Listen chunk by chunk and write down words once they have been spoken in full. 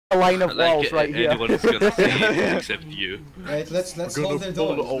a line of walls like, right here. Anyone is gonna see it except you. Wait, let's hold their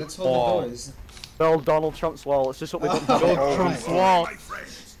doors. Let's hold the doors. Build Donald Trump's wall. It's just what we don't have. Donald Trump's wall. My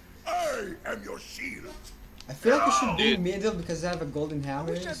friends, I am your shield. I feel like we should be middle because I have a golden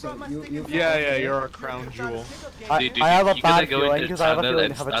hammer. So you. Yeah, you're a crown jewel. Dude, I have a you bad gotta go feeling into because the I have a channel feeling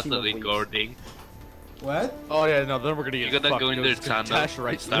and to have a start team the of weeks. recording. What? Oh yeah, no, then we're gonna get You gotta fucked. go into the It's gonna channel dash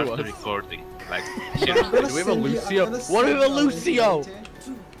right and start through the us. recording. Like, I'm seriously. gonna Do we have a send you- Lucio? I'm gonna What do we have a send you Lucio? later.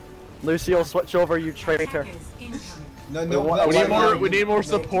 Lucio, switch over, you traitor. No, no. We need more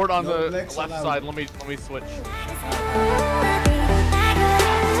support on the Lex left allowed. side. Let me switch.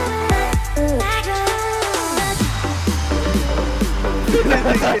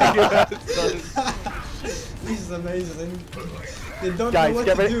 This is amazing. They don't know Guys, what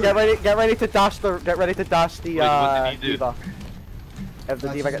get to do. ready to dash the Wait, what did he do? diva. If the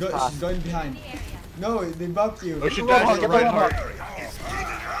diva gets She's past. going behind. No, they bumped you. We should Roadhog, dash get the the right Roadhog. heart.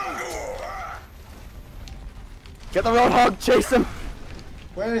 Get the Roadhog, chase him!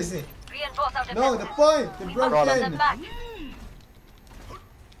 Where is he? Reinforce our No, the point! They broke Brought in! him. back.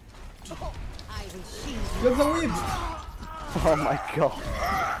 You have the whip! Oh my god.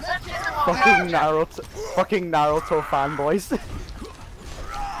 Fucking Naruto fanboys.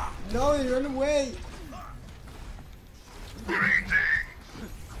 No, he ran away!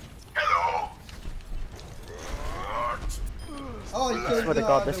 Hello. Oh, you I killed swear to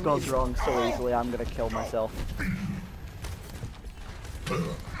god, this the goes whip. wrong so easily, I'm gonna kill myself.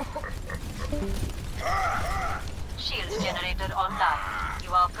 Shields generator online.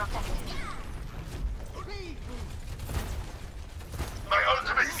 You are protected. My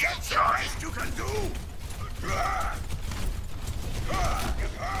ultimate is charged. You can do.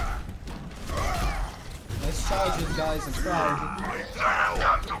 Let's charge it, guys, I'm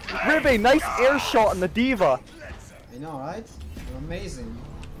proud. Ruby, nice air shot on the diva! I know, right? You're amazing.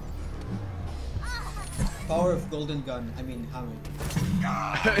 Power of golden gun, I mean hammer.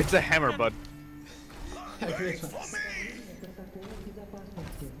 It's a hammer, bud.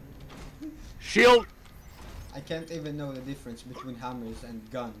 Shield. I can't even know the difference between hammers and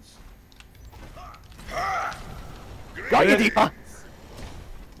guns. Got you, diva!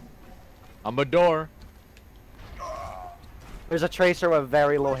 I'm a door. There's a tracer with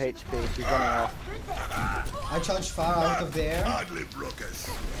very low HP, she's running off. I charge far out of the air. Hardly broke us.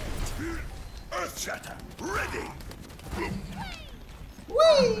 Earth shatter. Ready.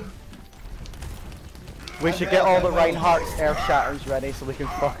 Whee! We should get all the Reinhardt's air shatters ready so we can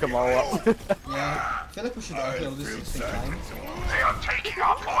fuck them all up. Yeah, I feel like we should all kill this at the same time. They are taking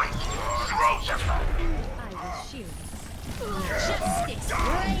our point. Throw them back. Justice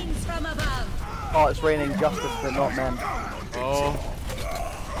reigns from above. Oh, it's raining justice but not men. Oh.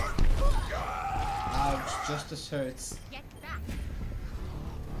 Ouch, justice hurts.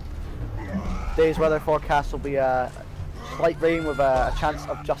 Today's weather forecast will be slight rain with a chance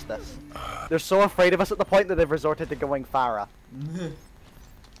of justice. They're so afraid of us at the point that they've resorted to going Farah.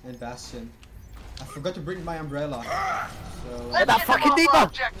 And Bastion. I forgot to bring my umbrella. So Get that fucking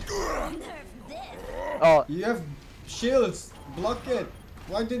diva! Oh, you have shields. Block it.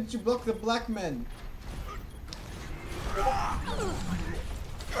 Why didn't you block the black men? The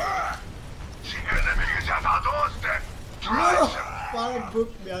enemy is at our doorstep. No! Farah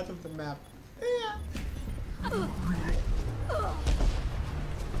booked me out of the map.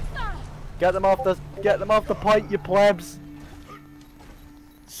 get them off the point, you plebs!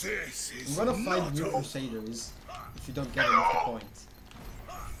 This I'm is gonna find new crusaders if you don't get them off the point.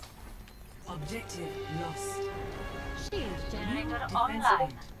 Objective lost. Shield generator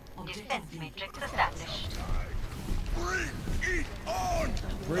online. Defense matrix established. bring it on.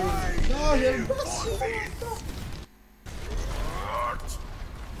 Bring no, you're Bastion!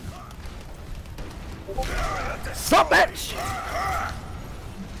 Sup, bitch!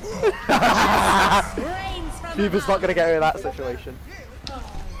 Reigns from Diva's not gonna get out of that situation.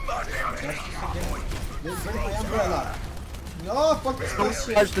 Bring my umbrella. No, fuck this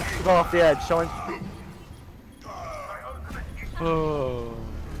Bastion. Edge to go off the edge, showing. Oh.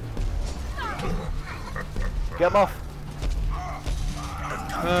 Get him off.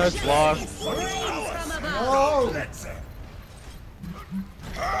 It's lost. No! Don't say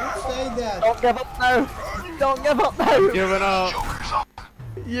that. Don't give up now! Don't give up now! Giving up.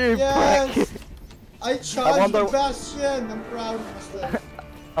 You Yes! prick! I charged wonder- the Bastion! I'm proud of myself.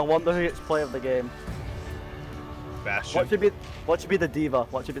 I wonder who gets play of the game. Bastion. What should be the diva?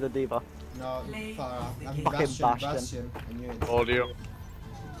 What should be the diva? No, Farah. I'm Fucking Bastion. Bastion. Bastion. I knew it. Told you.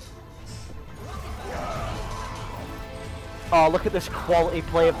 Oh, look at this quality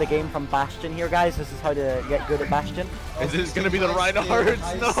play of the game from Bastion here, guys. This is how to get good at Bastion. Is this gonna be the Reinhardt?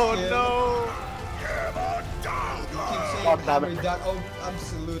 No, no. God damn it. Oh,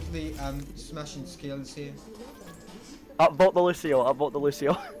 absolutely. Smashing skills here. Upvote the Lucio. Upvote the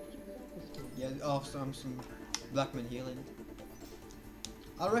Lucio. Yeah. Oh, some Blackman healing.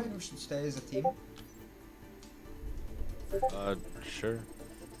 I reckon we should stay as a team. Sure.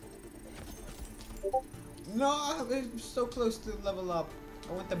 No, I'm so close to level up.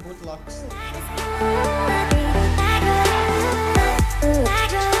 I want the boot locks.